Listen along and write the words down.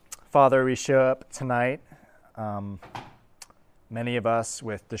Father, we show up tonight, many of us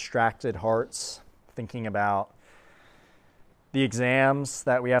with distracted hearts, thinking about the exams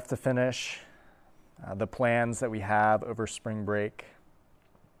that we have to finish, the plans that we have over spring break.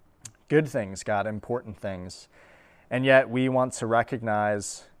 Good things, God, important things. And yet we want to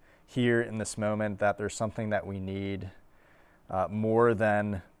recognize here in this moment that there's something that we need more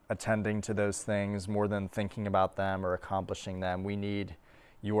than attending to those things, more than thinking about them or accomplishing them. We need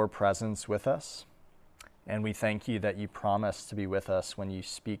your presence with us. And we thank you that you promise to be with us when you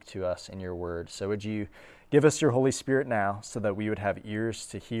speak to us in your word. So would you give us your Holy Spirit now so that we would have ears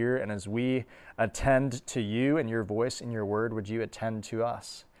to hear. And as we attend to you and your voice in your word, would you attend to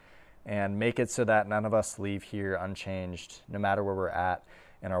us and make it so that none of us leave here unchanged, no matter where we're at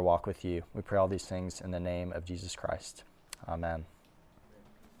in our walk with you. We pray all these things in the name of Jesus Christ. Amen.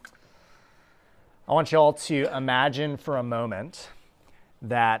 I want you all to imagine for a moment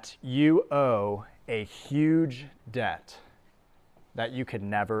that you owe a huge debt that you could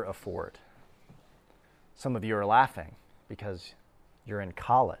never afford. Some of you are laughing because you're in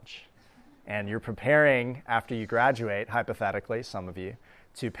college and you're preparing after you graduate, hypothetically, some of you,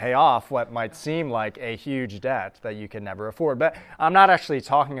 to pay off what might seem like a huge debt that you can never afford. But I'm not actually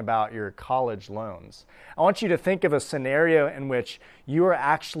talking about your college loans. I want you to think of a scenario in which you are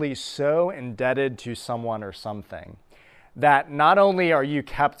actually so indebted to someone or something that not only are you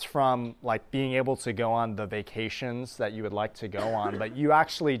kept from being able to go on the vacations that you would like to go on, but you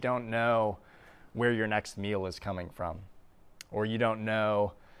actually don't know where your next meal is coming from, or you don't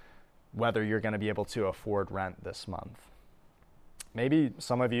know whether you're going to be able to afford rent this month. Maybe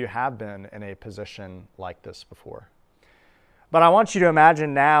some of you have been in a position like this before. But I want you to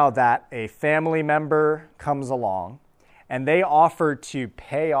imagine now that a family member comes along and they offer to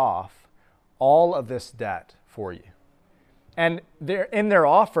pay off all of this debt for you. And in their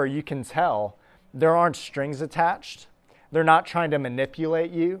offer, you can tell there aren't strings attached. They're not trying to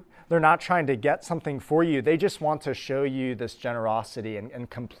manipulate you. They're not trying to get something for you. They just want to show you this generosity and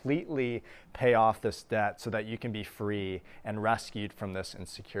completely pay off this debt so that you can be free and rescued from this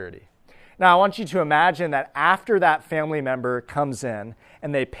insecurity. Now, I want you to imagine that after that family member comes in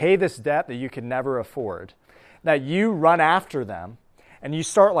and they pay this debt that you could never afford, that you run after them and you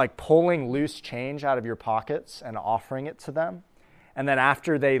start pulling loose change out of your pockets and offering it to them. And then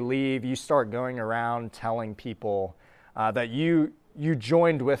after they leave, you start going around telling people that you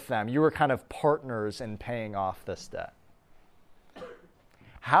joined with them. You were kind of partners in paying off this debt.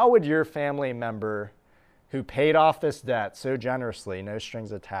 How would your family member who paid off this debt so generously, no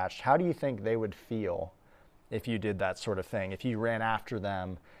strings attached, how do you think they would feel if you did that sort of thing? If you ran after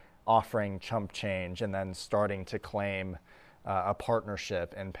them offering chump change and then starting to claim a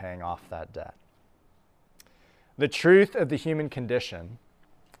partnership in paying off that debt? The truth of the human condition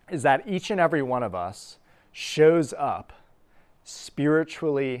is that each and every one of us shows up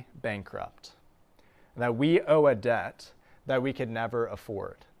spiritually bankrupt, that we owe a debt that we could never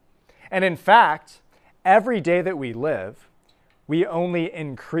afford. And in fact, every day that we live, we only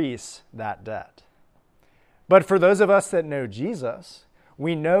increase that debt. But for those of us that know Jesus,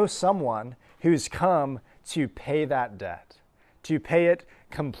 we know someone who's come to pay that debt, to pay it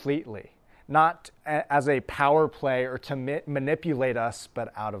completely, not as a power play or to manipulate us,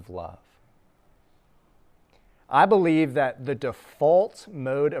 but out of love. I believe that the default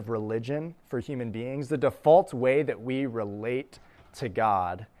mode of religion for human beings, the default way that we relate to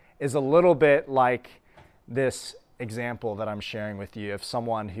God, is a little bit like this example that I'm sharing with you of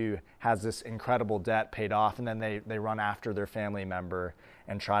someone who has this incredible debt paid off and then they run after their family member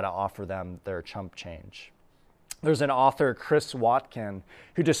and try to offer them their chump change. There's an author, Chris Watkin,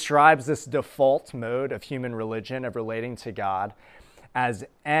 who describes this default mode of human religion, of relating to God, as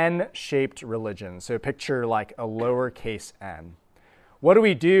N-shaped religion. So picture like a lowercase n. What do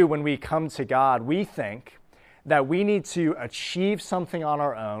we do when we come to God? We think that we need to achieve something on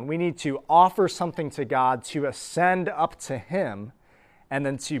our own. We need to offer something to God to ascend up to Him and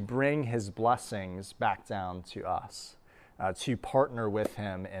then to bring His blessings back down to us, to partner with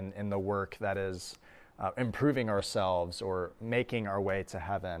Him in the work that is improving ourselves or making our way to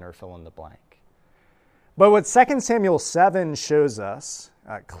heaven or fill in the blank. But what 2 Samuel 7 shows us,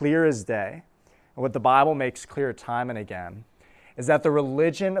 clear as day, and what the Bible makes clear time and again, is that the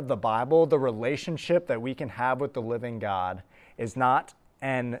religion of the Bible, the relationship that we can have with the living God, is not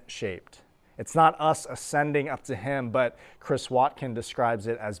N-shaped. It's not us ascending up to Him, but Chris Watkin describes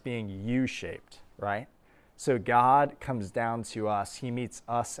it as being U-shaped, right? So God comes down to us, He meets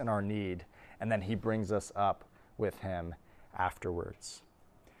us in our need, and then He brings us up with Him afterwards.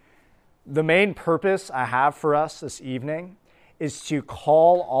 The main purpose I have for us this evening is to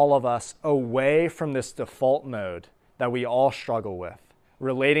call all of us away from this default mode that we all struggle with,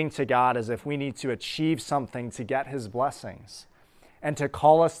 relating to God as if we need to achieve something to get his blessings, and to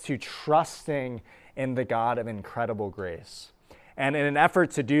call us to trusting in the God of incredible grace. And in an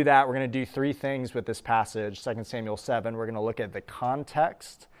effort to do that, we're going to do three things with this passage, 2 Samuel 7. We're going to look at the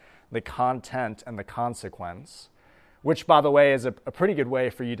context, the content, and the consequence, which, by the way, is a pretty good way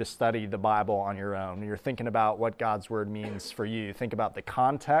for you to study the Bible on your own. When you're thinking about what God's word means for you, think about the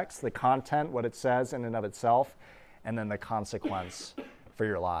context, the content, what it says in and of itself, and then the consequence for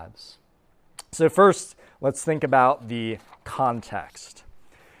your lives. So first, let's think about the context.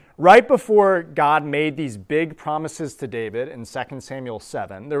 Right before God made these big promises to David in 2 Samuel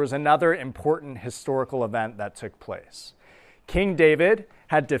 7, there was another important historical event that took place. King David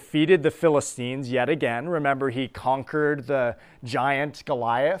had defeated the Philistines yet again. Remember, he conquered the giant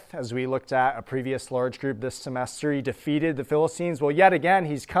Goliath, as we looked at a previous large group this semester. He defeated the Philistines. Well, yet again,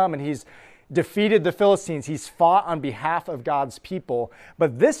 he's come and he's defeated the Philistines. He's fought on behalf of God's people.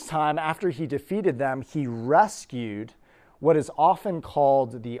 But this time, after he defeated them, he rescued what is often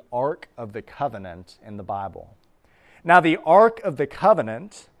called the Ark of the Covenant in the Bible. Now, the Ark of the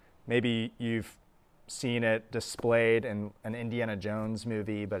Covenant, maybe you've seen it displayed in an Indiana Jones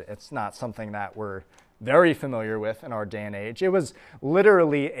movie, but it's not something that we're very familiar with in our day and age. It was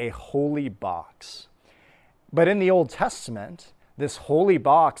literally a holy box. But in the Old Testament, this holy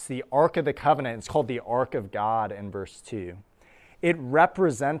box, the Ark of the Covenant, it's called the Ark of God in verse 2. It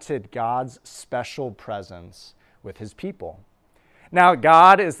represented God's special presence with his people. Now,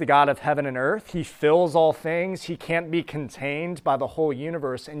 God is the God of heaven and earth. He fills all things. He can't be contained by the whole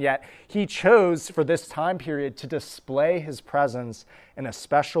universe, and yet he chose for this time period to display his presence in a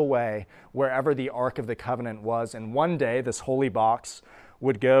special way wherever the Ark of the Covenant was. And one day, this holy box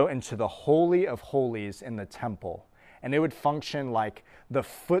would go into the Holy of Holies in the temple, and it would function like the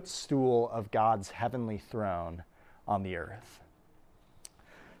footstool of God's heavenly throne on the earth.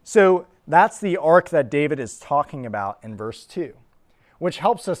 So that's the ark that David is talking about in verse 2, which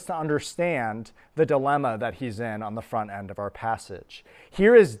helps us to understand the dilemma that he's in on the front end of our passage.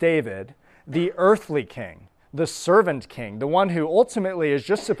 Here is David, the earthly king, the servant king, the one who ultimately is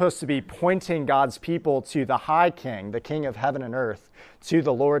just supposed to be pointing God's people to the high king, the king of heaven and earth, to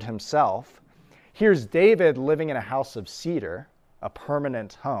the Lord himself. Here's David living in a house of cedar, a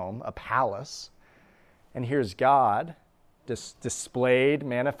permanent home, a palace. And here's God displayed,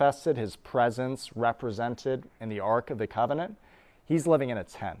 manifested, his presence represented in the Ark of the Covenant. He's living in a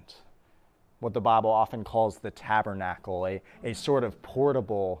tent, what the Bible often calls the tabernacle, a sort of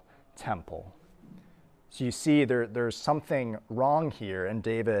portable temple. So you see there's something wrong here, and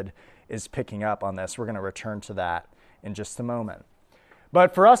David is picking up on this. We're going to return to that in just a moment.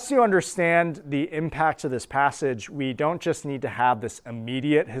 But for us to understand the impact of this passage, we don't just need to have this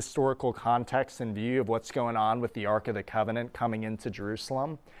immediate historical context in view of what's going on with the Ark of the Covenant coming into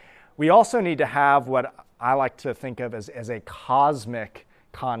Jerusalem. We also need to have what I like to think of as a cosmic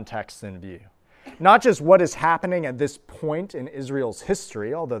context in view. Not just what is happening at this point in Israel's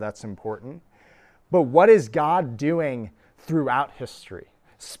history, although that's important, but what is God doing throughout history,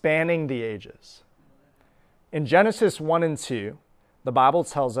 spanning the ages. In Genesis 1 and 2, the Bible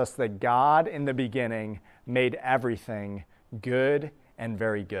tells us that God in the beginning made everything good and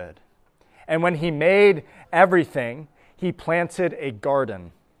very good. And when he made everything, he planted a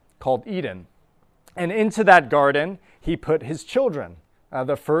garden called Eden. And into that garden, he put his children,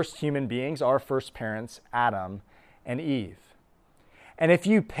 the first human beings, our first parents, Adam and Eve. And if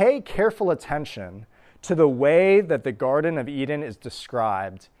you pay careful attention to the way that the Garden of Eden is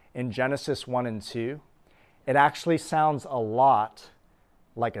described in Genesis 1 and 2, it actually sounds a lot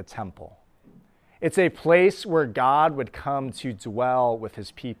like a temple. It's a place where God would come to dwell with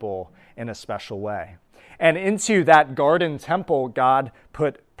his people in a special way. And into that garden temple, God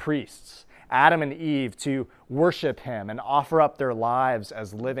put priests, Adam and Eve, to worship him and offer up their lives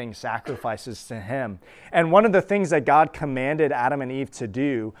as living sacrifices to him. And one of the things that God commanded Adam and Eve to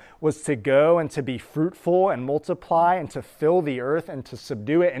do was to go and to be fruitful and multiply and to fill the earth and to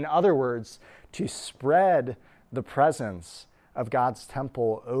subdue it. In other words, to spread the presence of God's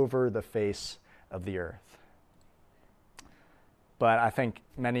temple over the face of the earth. But I think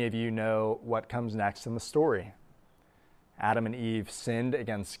many of you know what comes next in the story. Adam and Eve sinned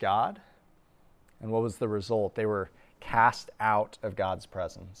against God. And what was the result? They were cast out of God's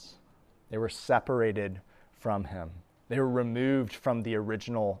presence. They were separated from him. They were removed from the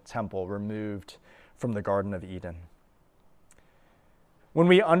original temple, removed from the Garden of Eden. When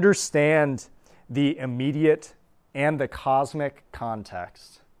we understand the immediate and the cosmic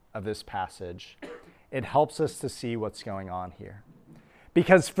context of this passage, it helps us to see what's going on here.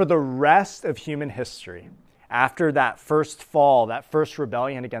 Because for the rest of human history, after that first fall, that first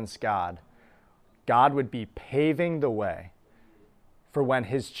rebellion against God, God would be paving the way for when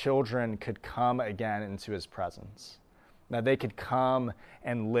his children could come again into his presence. That they could come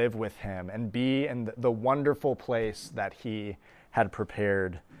and live with him and be in the wonderful place that he had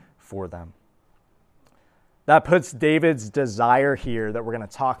prepared for them. That puts David's desire here, that we're going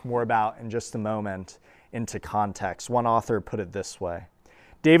to talk more about in just a moment, into context. One author put it this way: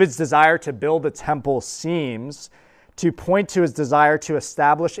 David's desire to build a temple seems to point to his desire to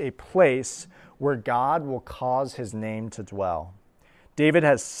establish a place where God will cause his name to dwell. David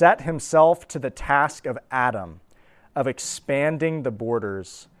has set himself to the task of Adam, of expanding the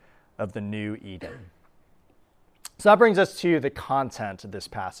borders of the new Eden. So that brings us to the content of this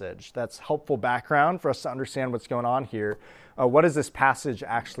passage. That's helpful background for us to understand what's going on here. What is this passage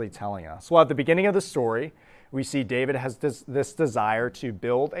actually telling us? Well, at the beginning of the story, we see David has this desire to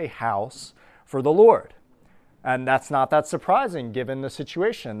build a house for the Lord. And that's not that surprising given the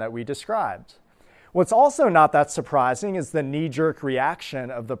situation that we described. What's also not that surprising is the knee-jerk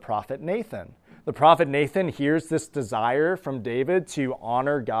reaction of the prophet Nathan. The prophet Nathan hears this desire from David to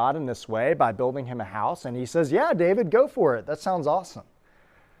honor God in this way by building him a house, and he says, yeah, David, go for it. That sounds awesome.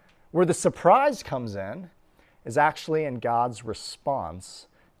 Where the surprise comes in is actually in God's response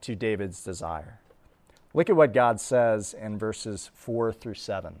to David's desire. Look at what God says in verses 4 through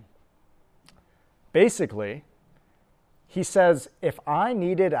 7. Basically, he says, if I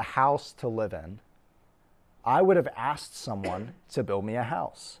needed a house to live in, I would have asked someone to build me a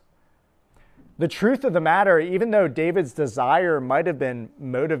house. The truth of the matter, even though David's desire might have been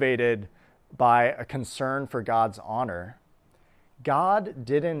motivated by a concern for God's honor, God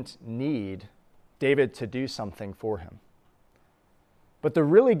didn't need David to do something for him. But the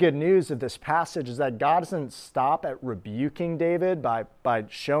really good news of this passage is that God doesn't stop at rebuking David by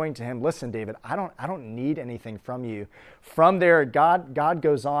showing to him, listen, David, I don't need anything from you. From there, God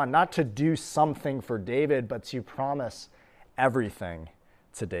goes on not to do something for David, but to promise everything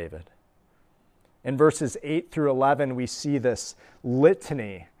to David. In verses 8 through 11, we see this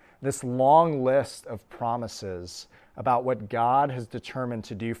litany, this long list of promises about what God has determined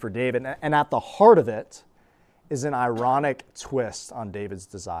to do for David. And at the heart of it is an ironic twist on David's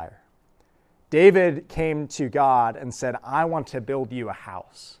desire. David came to God and said, I want to build you a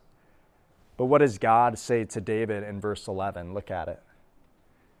house. But what does God say to David in verse 11? Look at it.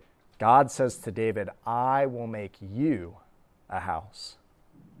 God says to David, I will make you a house.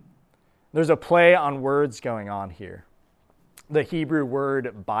 There's a play on words going on here. The Hebrew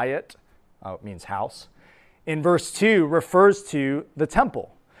word bayit, it means house, in verse 2 refers to the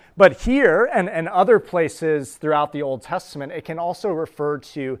temple. But here and other places throughout the Old Testament, it can also refer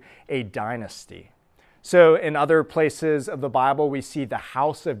to a dynasty. So in other places of the Bible, we see the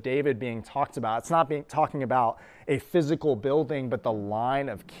house of David being talked about. It's not talking about a physical building, but the line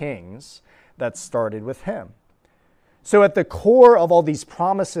of kings that started with him. So at the core of all these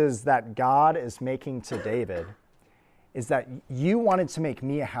promises that God is making to David is that you wanted to make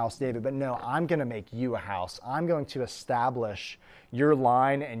me a house, David, but no, I'm going to make you a house. I'm going to establish your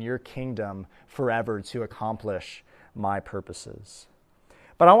line and your kingdom forever to accomplish my purposes.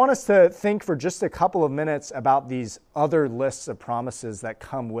 But I want us to think for just a couple of minutes about these other lists of promises that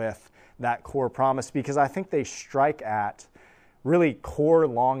come with that core promise, because I think they strike at really core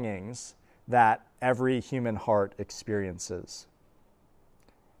longings that every human heart experiences.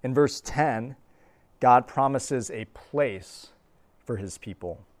 In verse 10, God promises a place for his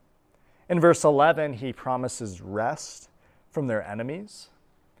people. In verse 11, he promises rest from their enemies.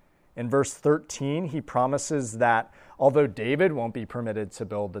 In verse 13, he promises that although David won't be permitted to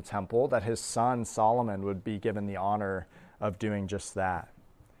build the temple, that his son Solomon would be given the honor of doing just that.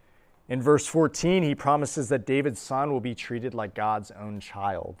 In verse 14, he promises that David's son will be treated like God's own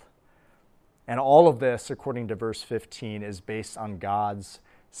child. And all of this, according to verse 15, is based on God's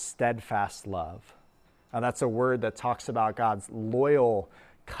steadfast love. Now, that's a word that talks about God's loyal,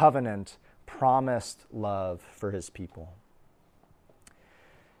 covenant, promised love for his people.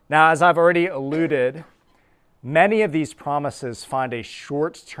 Now, as I've already alluded, many of these promises find a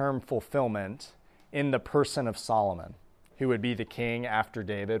short-term fulfillment in the person of Solomon, who would be the king after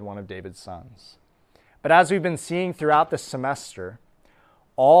David, one of David's sons. But as we've been seeing throughout this semester,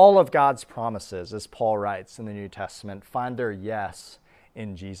 all of God's promises, as Paul writes in the New Testament, find their yes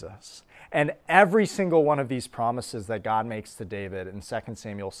in Jesus. And every single one of these promises that God makes to David in 2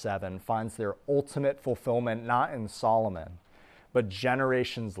 Samuel 7 finds their ultimate fulfillment not in Solomon, but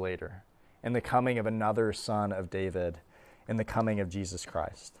generations later, in the coming of another son of David, in the coming of Jesus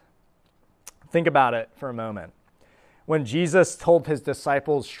Christ. Think about it for a moment. When Jesus told his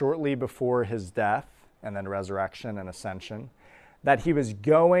disciples shortly before his death and then resurrection and ascension that he was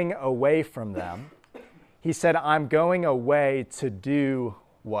going away from them, he said, I'm going away to do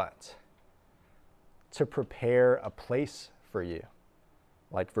what? To prepare a place for you,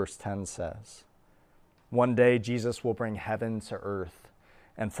 like verse 10 says. One day, Jesus will bring heaven to earth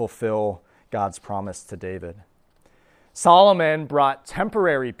and fulfill God's promise to David. Solomon brought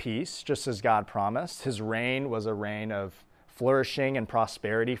temporary peace, just as God promised. His reign was a reign of flourishing and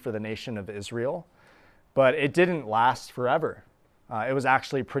prosperity for the nation of Israel, but it didn't last forever. It was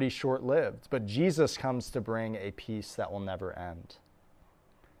actually pretty short-lived, but Jesus comes to bring a peace that will never end.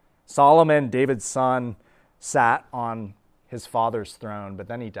 Solomon, David's son, sat on his father's throne, but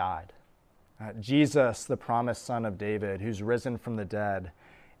then he died. Jesus, the promised son of David, who's risen from the dead,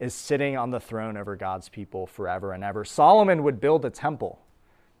 is sitting on the throne over God's people forever and ever. Solomon would build a temple,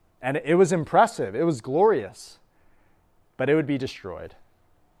 and it was impressive. It was glorious, but it would be destroyed.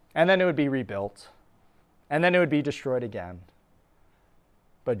 And then it would be rebuilt, and then it would be destroyed again.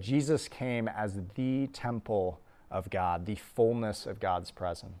 But Jesus came as the temple of God, the fullness of God's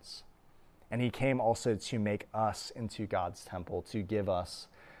presence. And he came also to make us into God's temple, to give us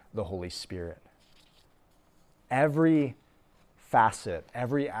the Holy Spirit. Every facet,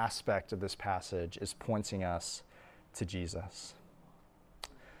 every aspect of this passage is pointing us to Jesus.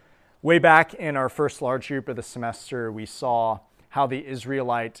 Way back in our first large group of the semester, we saw how the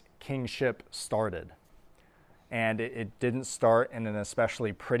Israelite kingship started. And it didn't start in an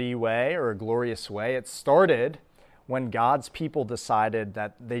especially pretty way or a glorious way. It started when God's people decided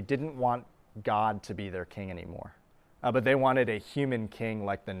that they didn't want God to be their king anymore, but they wanted a human king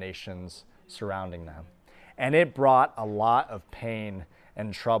like the nations surrounding them. And it brought a lot of pain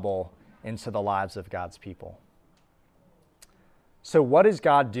and trouble into the lives of God's people. So what is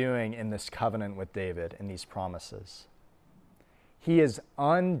God doing in this covenant with David in these promises? He is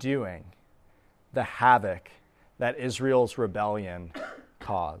undoing the havoc that Israel's rebellion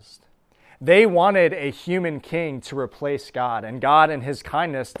caused. They wanted a human king to replace God, and God in his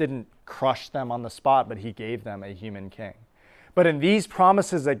kindness didn't crush them on the spot, but he gave them a human king. But in these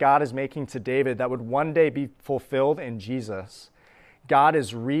promises that God is making to David that would one day be fulfilled in Jesus, God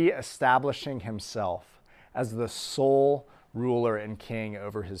is reestablishing himself as the sole ruler and king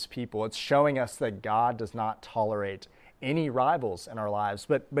over his people. It's showing us that God does not tolerate any rivals in our lives.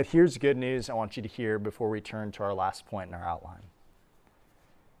 But here's good news I want you to hear before we turn to our last point in our outline.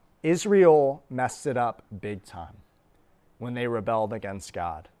 Israel messed it up big time when they rebelled against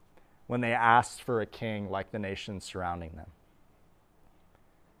God, when they asked for a king like the nations surrounding them.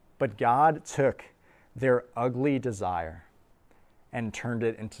 But God took their ugly desire and turned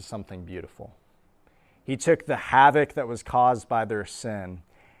it into something beautiful. He took the havoc that was caused by their sin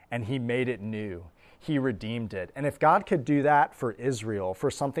and he made it new. He redeemed it. And if God could do that for Israel, for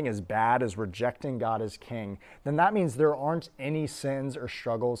something as bad as rejecting God as king, then that means there aren't any sins or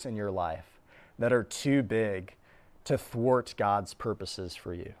struggles in your life that are too big to thwart God's purposes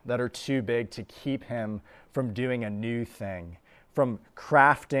for you, that are too big to keep him from doing a new thing, from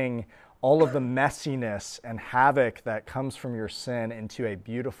crafting all of the messiness and havoc that comes from your sin into a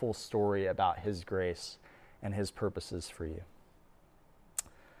beautiful story about his grace and his purposes for you.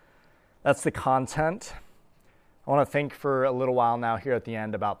 That's the content. I want to think for a little while now here at the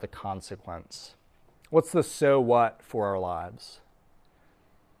end about the consequence. What's the so what for our lives?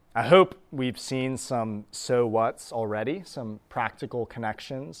 I hope we've seen some so what's already, some practical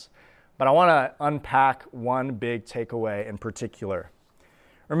connections, but I want to unpack one big takeaway in particular.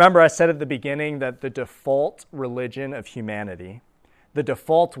 Remember, I said at the beginning that the default religion of humanity, the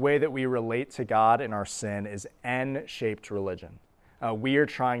default way that we relate to God in our sin is N-shaped religion. We are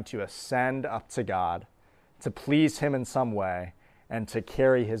trying to ascend up to God, to please him in some way, and to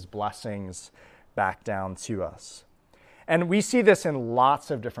carry his blessings back down to us. And we see this in lots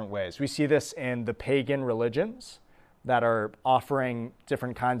of different ways. We see this in the pagan religions that are offering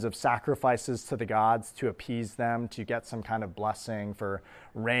different kinds of sacrifices to the gods to appease them, to get some kind of blessing for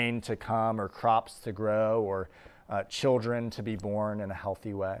rain to come or crops to grow or children to be born in a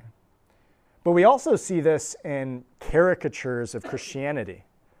healthy way. But we also see this in caricatures of Christianity,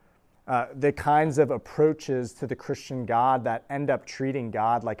 the kinds of approaches to the Christian God that end up treating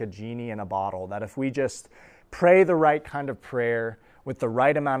God like a genie in a bottle, that if we just pray the right kind of prayer with the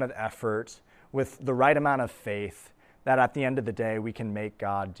right amount of effort, with the right amount of faith, that at the end of the day we can make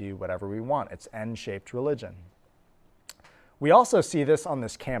God do whatever we want. It's N-shaped religion. We also see this on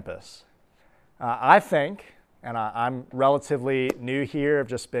this campus. I think, and I'm relatively new here, I've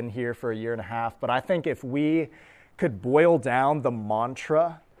just been here for a year and a half, but I think if we could boil down the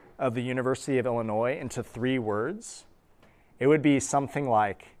mantra of the University of Illinois into 3 words, it would be something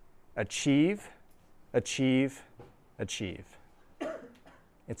like achieve, achieve, achieve.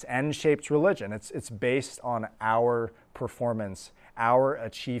 It's N-shaped religion. It's based on our performance, our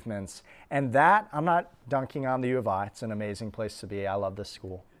achievements. And that, I'm not dunking on the U of I. It's an amazing place to be. I love this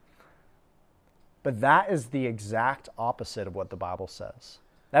school. But that is the exact opposite of what the Bible says.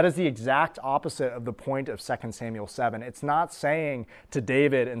 That is the exact opposite of the point of 2 Samuel 7. It's not saying to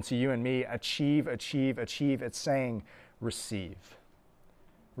David and to you and me, achieve, achieve, achieve. It's saying receive.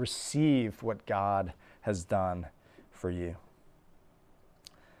 Receive what God has done for you.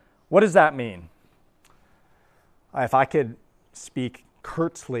 What does that mean? If I could speak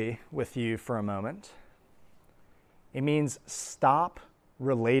curtly with you for a moment, it means stop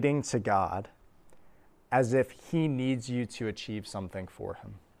relating to God as if he needs you to achieve something for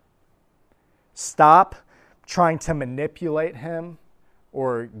him. Stop trying to manipulate him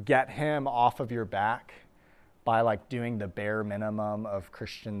or get him off of your back by doing the bare minimum of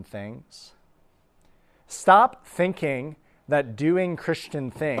Christian things. Stop thinking that doing Christian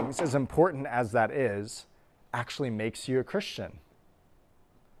things, as important as that is, actually makes you a Christian.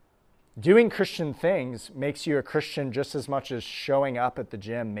 Doing Christian things makes you a Christian just as much as showing up at the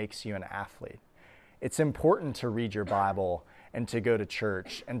gym makes you an athlete. It's important to read your Bible and to go to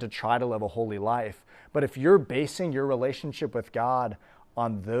church and to try to live a holy life. But if you're basing your relationship with God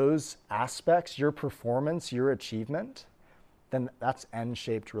on those aspects, your performance, your achievement, then that's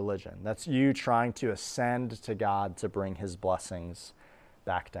N-shaped religion. That's you trying to ascend to God to bring his blessings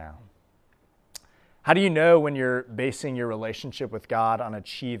back down. How do you know when you're basing your relationship with God on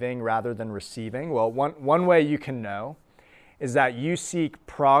achieving rather than receiving? Well, one way you can know is that you seek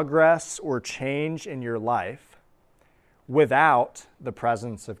progress or change in your life without the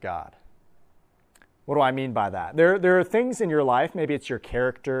presence of God. What do I mean by that? There are things in your life, maybe it's your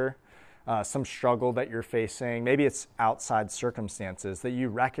character, some struggle that you're facing, maybe it's outside circumstances that you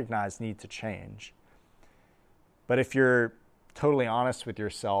recognize need to change. But if you're totally honest with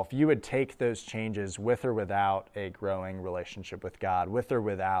yourself, you would take those changes with or without a growing relationship with God, with or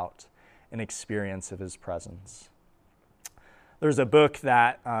without an experience of his presence. There's a book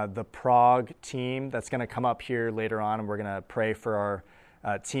that the Prague team that's going to come up here later on, and we're going to pray for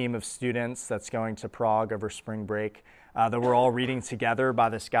our team of students that's going to Prague over spring break, that we're all reading together by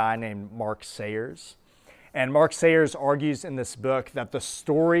this guy named Mark Sayers. And Mark Sayers argues in this book that the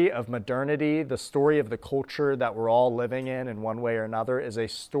story of modernity, the story of the culture that we're all living in one way or another, is a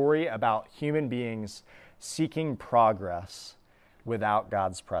story about human beings seeking progress without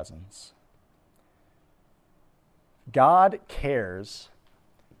God's presence. God cares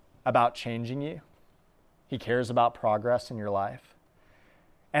about changing you. He cares about progress in your life.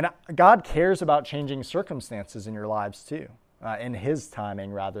 And God cares about changing circumstances in your lives too, in his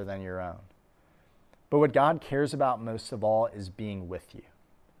timing rather than your own. But what God cares about most of all is being with you.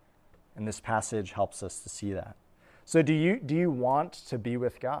 And this passage helps us to see that. So do you want to be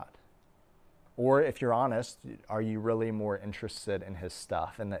with God? Or if you're honest, are you really more interested in his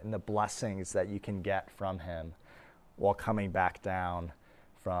stuff and in the blessings that you can get from him while coming back down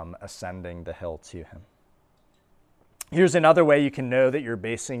from ascending the hill to him? Here's another way you can know that you're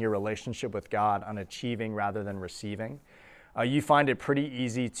basing your relationship with God on achieving rather than receiving. You find it pretty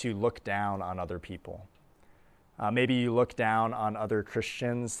easy to look down on other people. Maybe you look down on other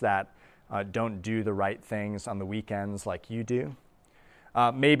Christians that don't do the right things on the weekends like you do.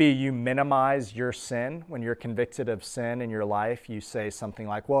 Maybe you minimize your sin. When you're convicted of sin in your life, you say something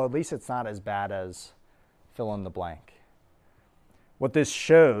like, well, at least it's not as bad as fill in the blank. What this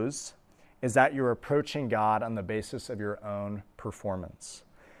shows is that you're approaching God on the basis of your own performance.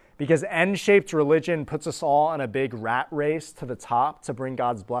 Because N-shaped religion puts us all in a big rat race to the top to bring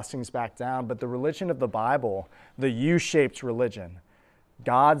God's blessings back down. But the religion of the Bible, the U-shaped religion,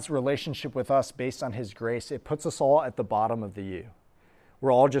 God's relationship with us based on his grace, it puts us all at the bottom of the U.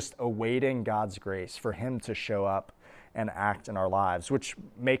 We're all just awaiting God's grace for him to show up and act in our lives, which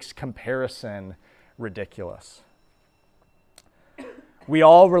makes comparison ridiculous. We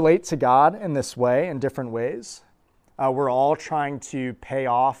all relate to God in this way, in different ways. We're all trying to pay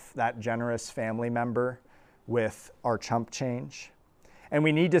off that generous family member with our chump change. And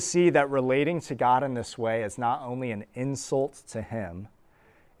we need to see that relating to God in this way is not only an insult to him,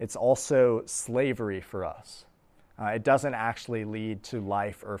 it's also slavery for us. It doesn't actually lead to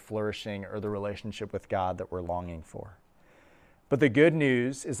life or flourishing or the relationship with God that we're longing for. But the good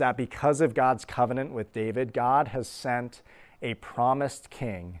news is that because of God's covenant with David, God has sent a promised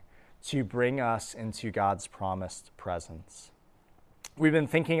king to bring us into God's promised presence. We've been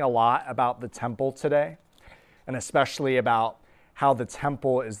thinking a lot about the temple today, and especially about how the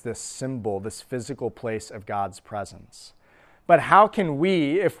temple is this symbol, this physical place of God's presence. But how can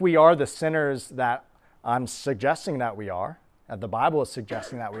we, if we are the sinners that I'm suggesting that we are, that the Bible is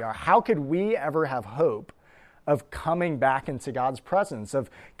suggesting that we are, how could we ever have hope of coming back into God's presence, of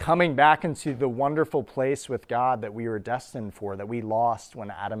coming back into the wonderful place with God that we were destined for, that we lost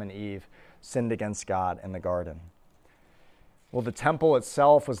when Adam and Eve sinned against God in the garden? Well, the temple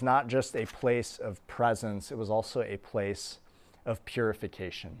itself was not just a place of presence, it was also a place of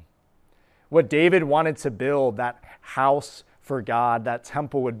purification. What David wanted to build, that house for God, that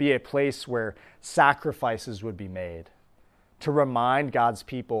temple, would be a place where sacrifices would be made, to remind God's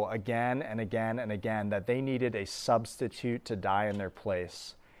people again and again and again that they needed a substitute to die in their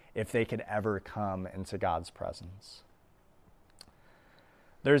place if they could ever come into God's presence.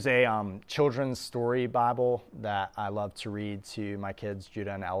 There's a children's story Bible that I love to read to my kids,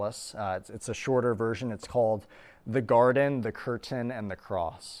 Judah and Ellis. It's a shorter version. It's called The Garden, the Curtain, and the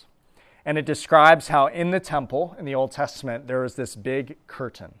Cross. And it describes how in the temple, in the Old Testament, there was this big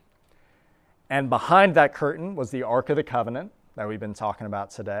curtain. And behind that curtain was the Ark of the Covenant that we've been talking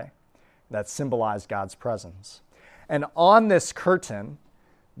about today, that symbolized God's presence. And on this curtain,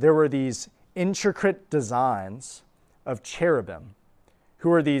 there were these intricate designs of cherubim,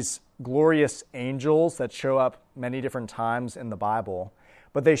 who are these glorious angels that show up many different times in the Bible.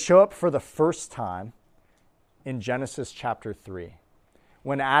 But they show up for the first time in Genesis chapter 3.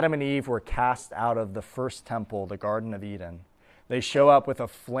 When Adam and Eve were cast out of the first temple, the Garden of Eden, they show up with a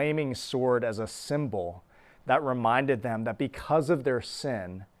flaming sword as a symbol that reminded them that because of their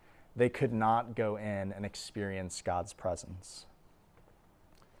sin, they could not go in and experience God's presence.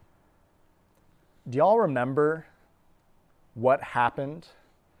 Do y'all remember what happened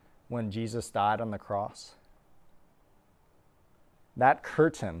when Jesus died on the cross? That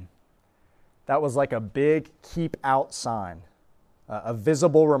curtain, that was like a big keep out sign, a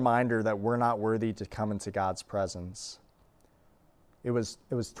visible reminder that we're not worthy to come into God's presence. It was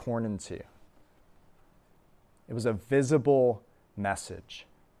torn in two. It was a visible message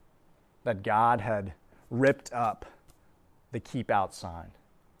that God had ripped up the keep out sign.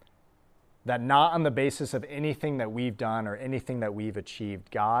 That not on the basis of anything that we've done or anything that we've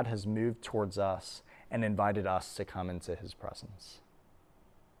achieved, God has moved towards us and invited us to come into his presence.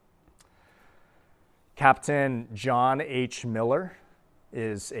 Captain John H. Miller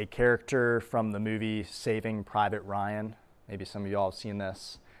is a character from the movie Saving Private Ryan. Maybe some of y'all have seen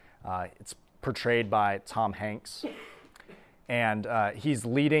this. It's portrayed by Tom Hanks. And he's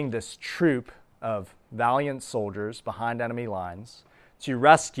leading this troop of valiant soldiers behind enemy lines to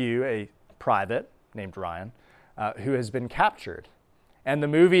rescue a private named Ryan who has been captured. And the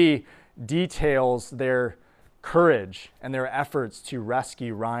movie details their courage and their efforts to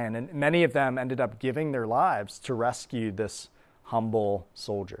rescue Ryan. And many of them ended up giving their lives to rescue this humble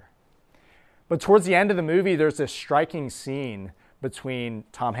soldier. But towards the end of the movie, there's this striking scene between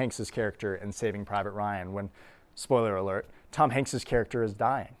Tom Hanks' character and Saving Private Ryan when, spoiler alert, Tom Hanks' character is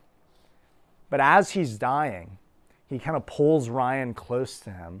dying. But as he's dying, he kind of pulls Ryan close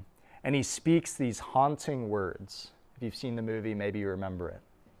to him and he speaks these haunting words. If you've seen the movie, maybe you remember it.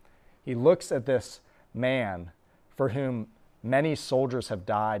 He looks at this man for whom many soldiers have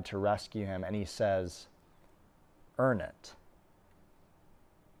died to rescue him, and he says, "Earn it.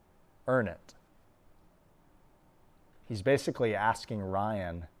 Earn it." He's basically asking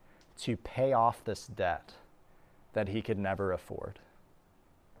Ryan to pay off this debt that he could never afford.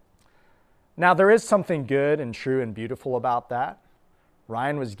 Now, there is something good and true and beautiful about that.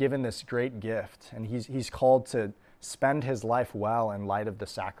 Ryan was given this great gift, and he's called to spend his life well in light of the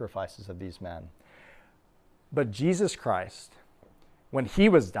sacrifices of these men. But Jesus Christ, when he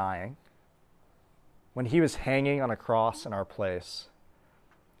was dying, when he was hanging on a cross in our place,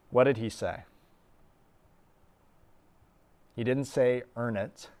 what did he say? He didn't say, "Earn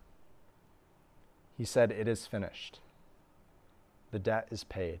it." He said, "It is finished. The debt is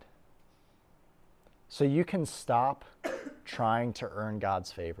paid." So you can stop trying to earn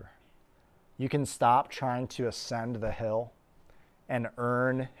God's favor. You can stop trying to ascend the hill and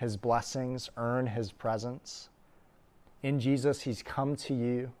earn his blessings, earn his presence. In Jesus, he's come to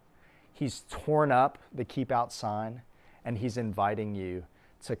you. He's torn up the keep out sign, and he's inviting you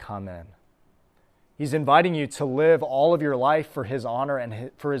to come in. He's inviting you to live all of your life for his honor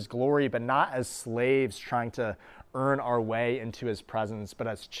and for his glory, but not as slaves trying to earn our way into his presence, but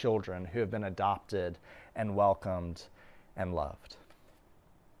as children who have been adopted and welcomed and loved.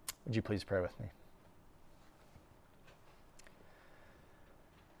 Would you please pray with me?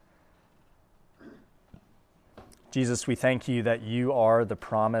 Jesus, we thank you that you are the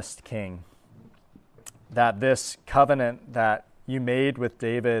promised King, that this covenant that you made with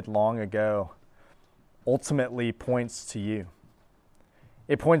David long ago ultimately points to you.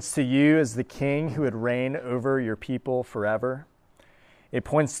 It points to you as the king who would reign over your people forever. It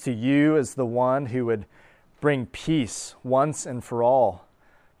points to you as the one who would bring peace once and for all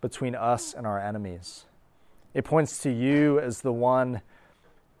between us and our enemies. It points to you as the one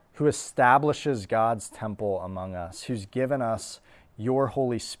who establishes God's temple among us, who's given us your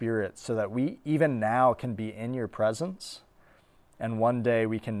Holy Spirit so that we even now can be in your presence, and one day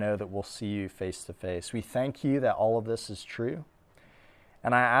we can know that we'll see you face to face. We thank you that all of this is true,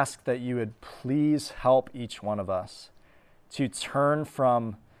 and I ask that you would please help each one of us to turn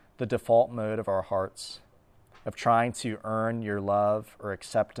from the default mode of our hearts, of trying to earn your love or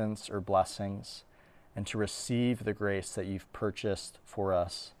acceptance or blessings, and to receive the grace that you've purchased for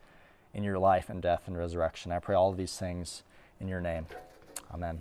us in your life and death and resurrection. I pray all of these things in your name. Amen.